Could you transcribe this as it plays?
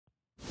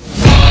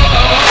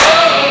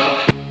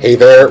Hey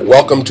there,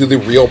 welcome to the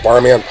Real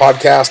Barman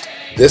Podcast.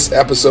 This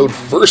episode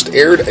first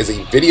aired as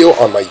a video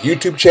on my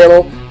YouTube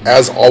channel.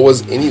 As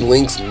always, any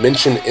links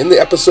mentioned in the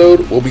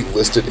episode will be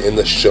listed in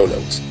the show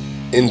notes.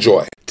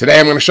 Enjoy. Today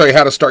I'm going to show you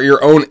how to start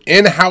your own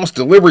in-house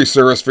delivery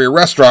service for your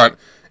restaurant,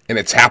 and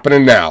it's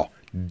happening now.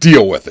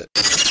 Deal with it.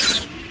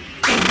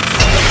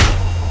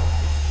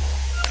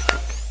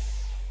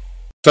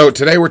 So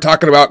today we're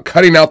talking about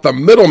cutting out the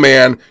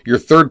middleman, your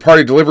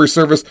third-party delivery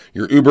service,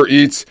 your Uber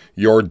Eats,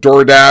 your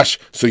DoorDash,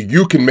 so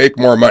you can make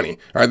more money.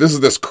 All right, this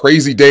is this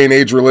crazy day and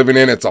age we're living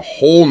in. It's a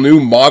whole new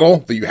model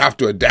that you have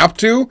to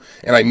adapt to,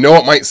 and I know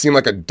it might seem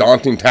like a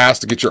daunting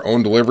task to get your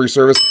own delivery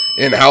service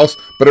in-house,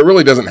 but it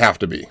really doesn't have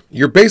to be.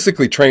 You're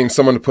basically training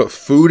someone to put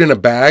food in a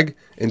bag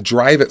and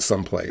drive it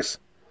someplace.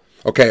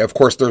 Okay, of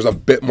course, there's a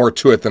bit more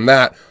to it than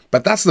that,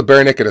 but that's the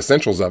bare naked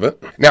essentials of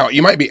it. Now,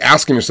 you might be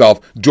asking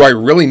yourself, do I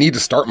really need to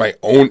start my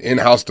own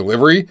in-house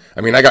delivery? I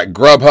mean, I got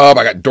Grubhub,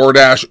 I got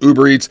DoorDash,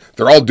 Uber Eats,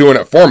 they're all doing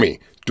it for me.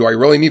 Do I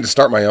really need to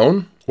start my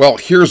own? Well,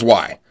 here's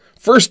why.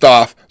 First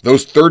off,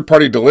 those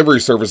third-party delivery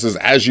services,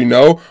 as you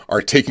know,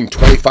 are taking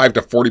 25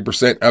 to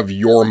 40% of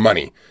your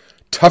money.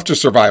 Tough to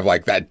survive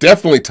like that.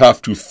 Definitely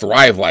tough to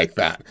thrive like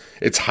that.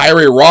 It's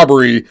highway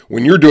robbery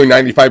when you're doing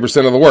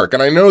 95% of the work.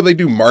 And I know they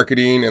do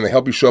marketing and they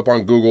help you show up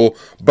on Google,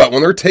 but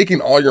when they're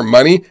taking all your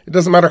money, it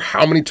doesn't matter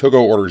how many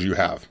to-go orders you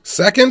have.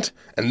 Second,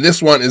 and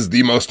this one is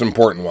the most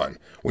important one,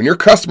 when your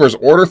customers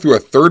order through a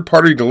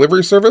third-party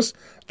delivery service,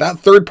 that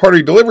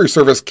third-party delivery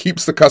service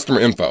keeps the customer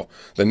info,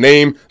 the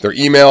name, their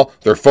email,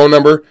 their phone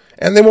number,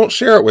 and they won't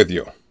share it with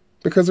you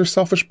because they're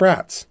selfish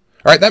brats.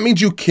 All right, that means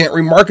you can't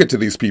remarket to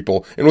these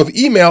people. And with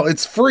email,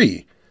 it's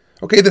free.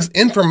 Okay, this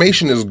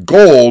information is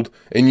gold,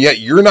 and yet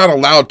you're not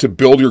allowed to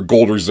build your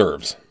gold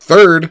reserves.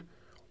 Third,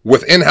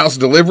 with in-house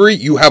delivery,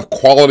 you have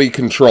quality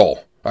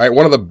control. All right,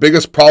 one of the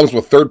biggest problems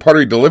with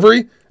third-party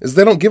delivery is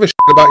they don't give a shit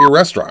about your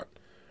restaurant.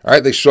 All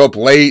right, they show up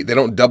late, they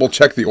don't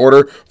double-check the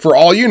order. For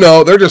all you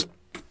know, they're just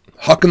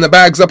hucking the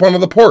bags up onto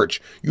the porch.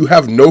 You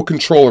have no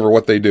control over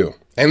what they do.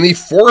 And the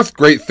fourth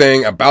great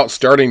thing about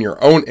starting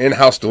your own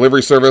in-house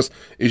delivery service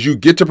is you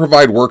get to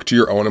provide work to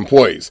your own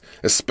employees,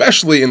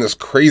 especially in this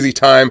crazy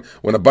time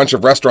when a bunch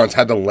of restaurants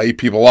had to lay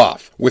people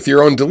off. With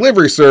your own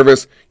delivery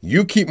service,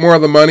 you keep more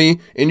of the money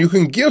and you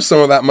can give some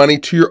of that money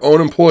to your own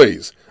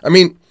employees. I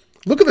mean,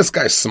 look at this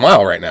guy's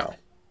smile right now.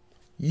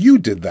 You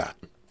did that.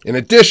 In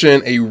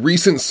addition, a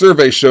recent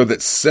survey showed that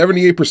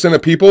 78%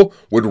 of people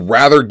would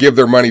rather give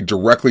their money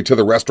directly to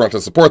the restaurant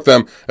to support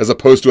them as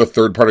opposed to a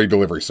third-party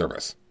delivery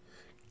service.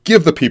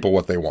 Give the people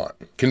what they want.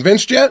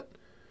 Convinced yet?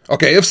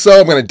 Okay, if so,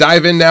 I'm going to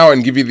dive in now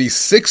and give you these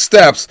 6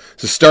 steps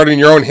to starting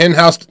your own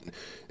in-house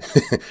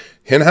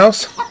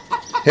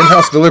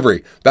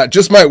delivery. That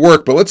just might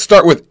work, but let's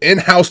start with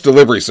in-house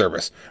delivery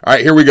service. All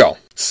right, here we go.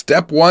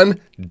 Step 1,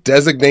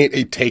 designate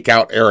a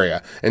takeout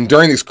area. And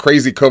during these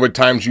crazy COVID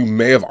times, you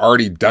may have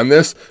already done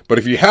this, but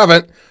if you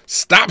haven't,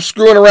 stop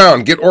screwing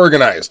around, get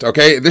organized,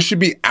 okay? This should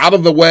be out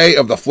of the way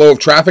of the flow of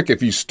traffic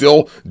if you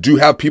still do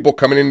have people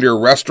coming into your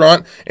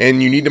restaurant,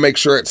 and you need to make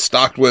sure it's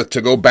stocked with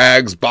to-go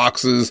bags,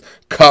 boxes,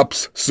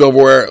 cups,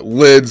 silverware,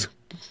 lids,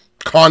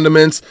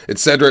 condiments,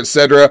 etc.,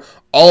 etc.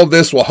 All of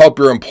this will help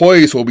your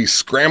employees who will be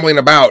scrambling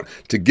about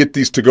to get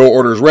these to-go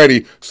orders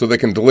ready so they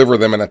can deliver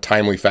them in a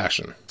timely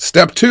fashion.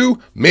 Step 2,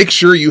 make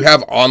sure you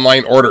have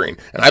online ordering.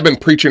 And I've been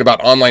preaching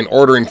about online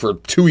ordering for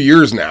 2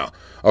 years now.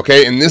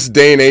 Okay, in this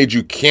day and age,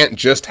 you can't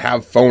just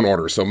have phone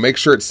orders. So make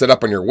sure it's set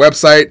up on your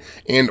website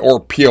and or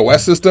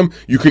POS system.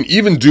 You can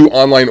even do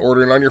online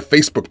ordering on your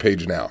Facebook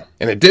page now.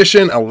 In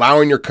addition,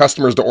 allowing your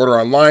customers to order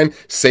online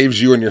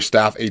saves you and your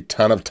staff a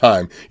ton of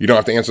time. You don't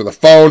have to answer the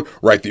phone,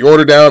 write the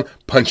order down,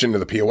 punch it into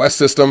the POS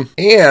system,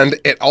 and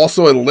it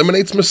also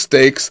eliminates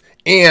mistakes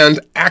and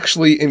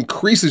actually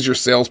increases your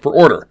sales per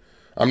order.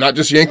 I'm not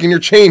just yanking your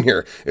chain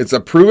here. It's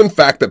a proven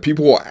fact that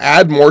people will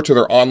add more to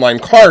their online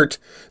cart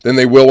than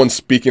they will when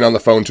speaking on the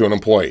phone to an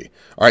employee.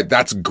 All right,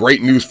 that's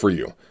great news for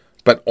you,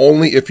 but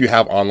only if you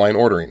have online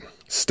ordering.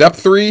 Step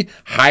 3,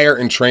 hire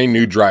and train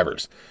new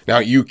drivers. Now,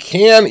 you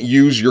can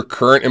use your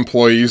current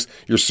employees,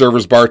 your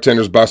servers,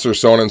 bartenders, bussers,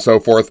 so on and so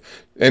forth,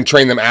 and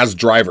train them as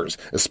drivers,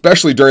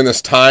 especially during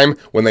this time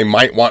when they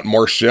might want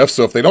more shifts.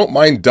 So if they don't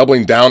mind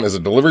doubling down as a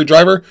delivery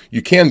driver,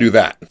 you can do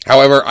that.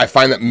 However, I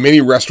find that many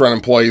restaurant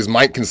employees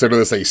might consider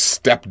this a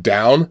step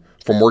down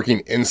from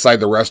working inside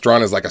the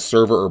restaurant as like a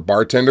server or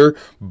bartender.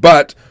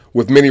 But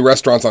with many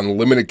restaurants on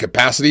limited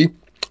capacity,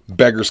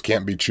 beggars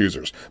can't be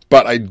choosers.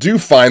 But I do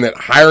find that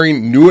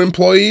hiring new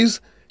employees,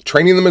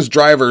 training them as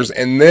drivers,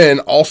 and then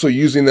also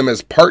using them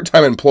as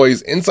part-time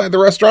employees inside the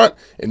restaurant,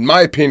 in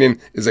my opinion,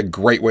 is a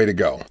great way to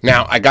go.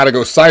 Now, I gotta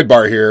go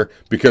sidebar here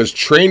because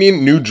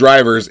training new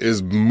drivers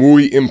is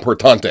muy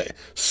importante.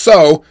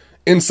 So,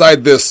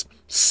 inside this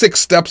 6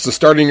 steps to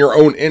starting your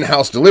own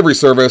in-house delivery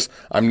service,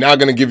 I'm now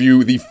gonna give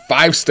you the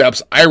 5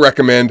 steps I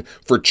recommend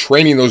for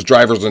training those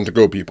drivers and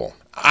to-go people.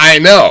 I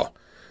know,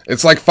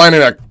 it's like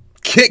finding a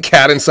Kit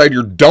Kat inside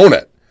your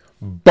donut.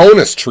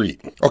 Bonus treat.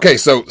 Okay,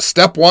 so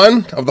step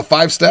 1 of the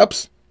 5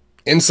 steps,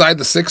 Inside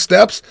the 6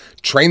 steps,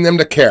 train them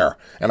to care.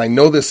 And I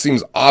know this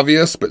seems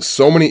obvious, but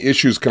so many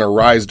issues can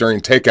arise during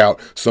takeout.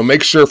 So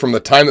make sure from the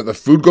time that the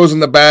food goes in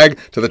the bag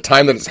to the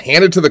time that it's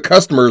handed to the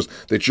customers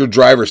that your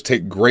drivers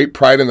take great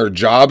pride in their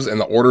jobs and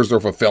the orders they're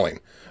fulfilling.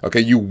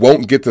 Okay, you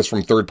won't get this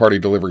from third-party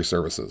delivery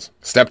services.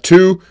 Step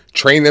 2,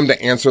 train them to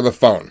answer the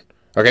phone.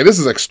 Okay, this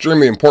is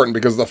extremely important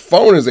because the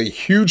phone is a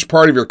huge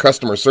part of your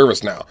customer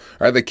service now.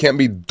 Right? They can't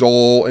be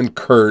dull and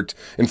curt.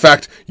 In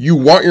fact, you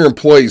want your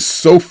employees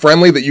so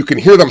friendly that you can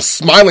hear them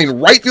smiling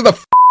right through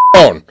the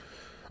phone.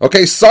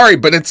 Okay, sorry,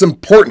 but it's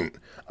important.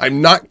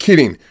 I'm not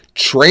kidding.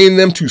 Train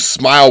them to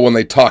smile when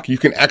they talk. You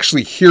can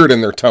actually hear it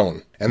in their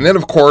tone. And then,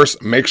 of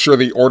course, make sure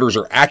the orders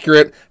are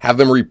accurate. Have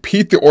them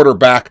repeat the order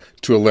back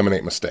to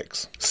eliminate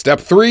mistakes. Step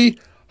 3,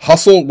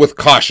 hustle with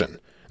caution.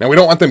 Now, we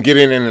don't want them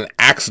getting in an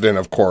accident,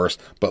 of course,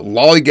 but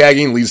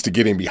lollygagging leads to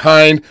getting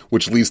behind,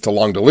 which leads to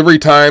long delivery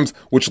times,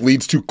 which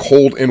leads to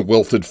cold and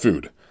wilted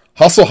food.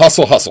 Hustle,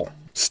 hustle, hustle.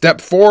 Step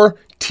 4,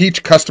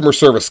 teach customer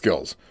service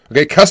skills.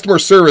 Okay, customer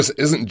service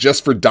isn't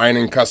just for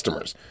dining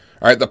customers.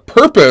 All right, the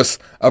purpose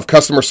of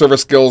customer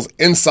service skills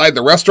inside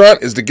the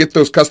restaurant is to get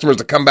those customers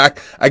to come back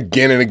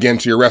again and again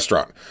to your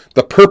restaurant.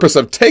 The purpose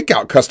of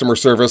takeout customer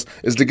service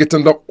is to get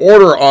them to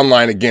order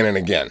online again and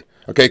again.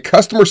 Okay,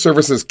 customer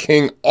service is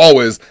king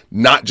always,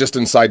 not just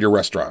inside your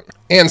restaurant.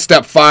 And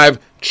step 5,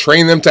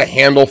 train them to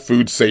handle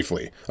food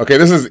safely. Okay,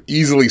 this is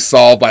easily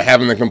solved by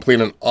having them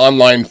complete an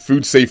online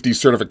food safety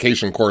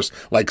certification course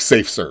like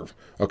SafeServe.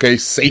 Okay,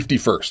 safety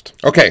first.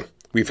 Okay,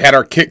 we've had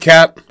our Kit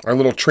Kat, our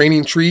little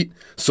training treat,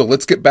 so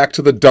let's get back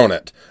to the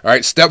donut. All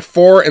right, step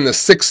 4 in the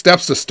 6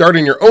 steps to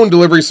starting your own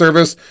delivery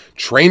service,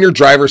 train your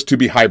drivers to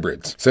be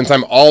hybrids. Since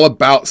I'm all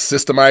about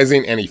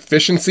systemizing and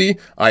efficiency,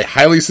 I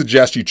highly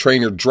suggest you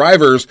train your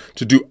drivers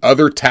to do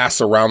other tasks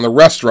around the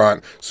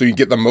restaurant so you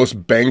get the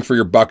most bang for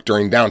your buck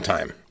during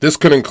downtime. This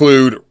could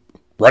include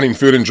running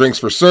food and drinks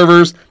for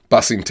servers,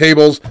 bussing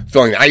tables,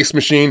 filling the ice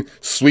machine,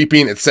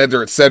 sweeping,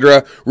 etc.,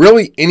 etc.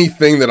 Really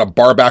anything that a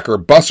barback or a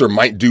busser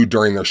might do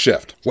during their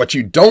shift. What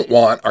you don't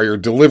want are your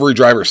delivery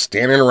drivers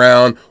standing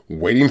around,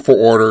 waiting for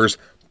orders.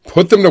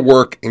 Put them to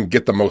work and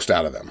get the most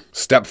out of them.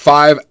 Step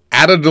 5,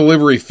 add a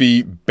delivery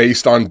fee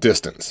based on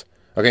distance.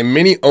 Okay,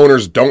 many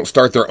owners don't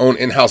start their own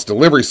in-house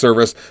delivery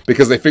service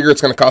because they figure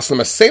it's going to cost them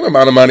the same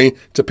amount of money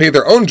to pay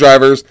their own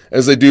drivers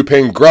as they do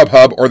paying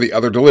Grubhub or the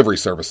other delivery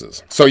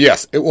services. So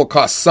yes, it will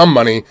cost some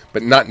money,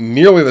 but not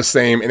nearly the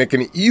same, and it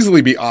can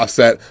easily be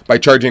offset by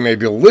charging a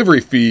delivery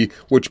fee,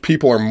 which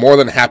people are more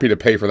than happy to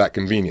pay for that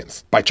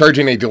convenience. By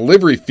charging a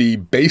delivery fee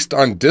based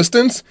on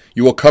distance,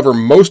 you will cover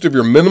most of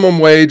your minimum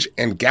wage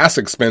and gas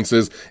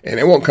expenses, and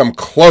it won't come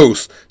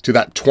close to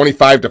that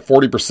 25 to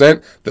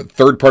 40% that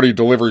third-party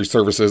delivery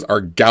services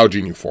are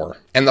gouging you for.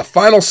 And the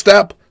final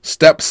step,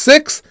 step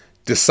 6,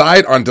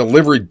 decide on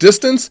delivery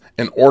distance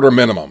and order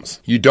minimums.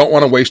 You don't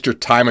want to waste your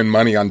time and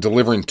money on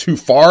delivering too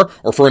far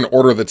or for an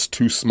order that's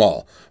too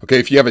small. Okay,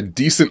 if you have a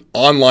decent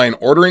online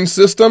ordering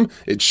system,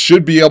 it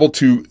should be able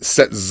to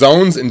set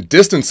zones and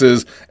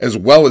distances as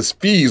well as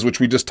fees, which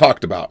we just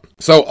talked about.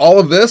 So all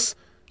of this,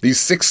 these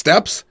 6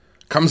 steps,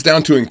 comes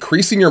down to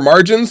increasing your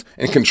margins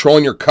and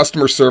controlling your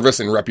customer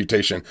service and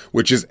reputation,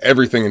 which is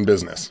everything in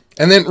business.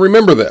 And then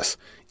remember this,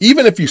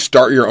 even if you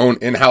start your own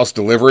in-house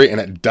delivery and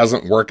it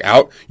doesn't work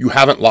out, you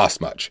haven't lost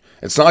much.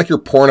 It's not like you're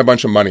pouring a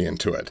bunch of money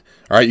into it.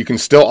 All right, you can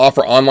still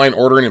offer online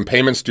ordering and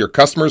payments to your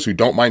customers who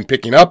don't mind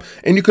picking up,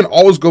 and you can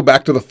always go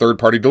back to the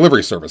third-party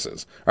delivery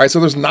services. All right, so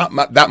there's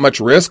not that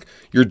much risk.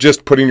 You're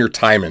just putting your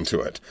time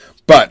into it.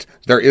 But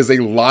there is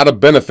a lot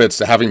of benefits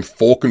to having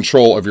full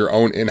control of your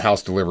own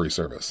in-house delivery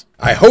service.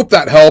 I hope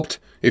that helped.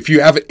 If you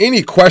have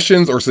any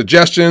questions or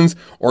suggestions,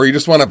 or you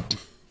just want to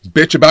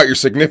bitch about your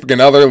significant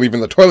other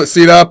leaving the toilet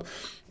seat up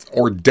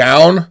or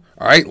down,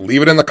 all right,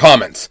 leave it in the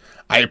comments.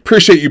 I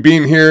appreciate you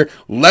being here.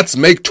 Let's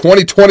make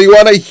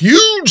 2021 a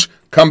huge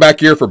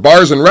comeback year for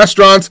bars and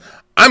restaurants.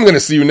 I'm going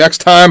to see you next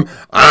time.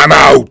 I'm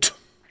out.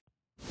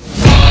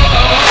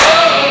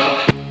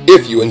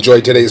 If you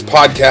enjoyed today's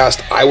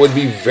podcast, I would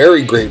be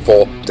very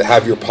grateful to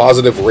have your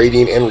positive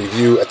rating and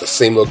review at the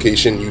same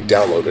location you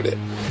downloaded it.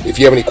 If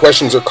you have any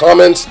questions or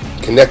comments,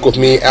 connect with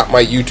me at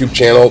my YouTube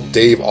channel,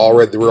 Dave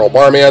Allred, The Real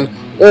Barman,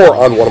 or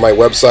on one of my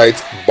websites,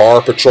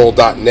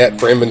 barpatrol.net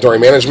for inventory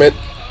management,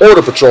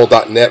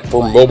 orderpatrol.net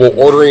for mobile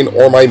ordering,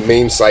 or my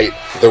main site,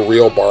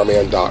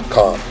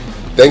 therealbarman.com.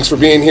 Thanks for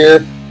being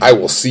here. I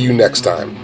will see you next time.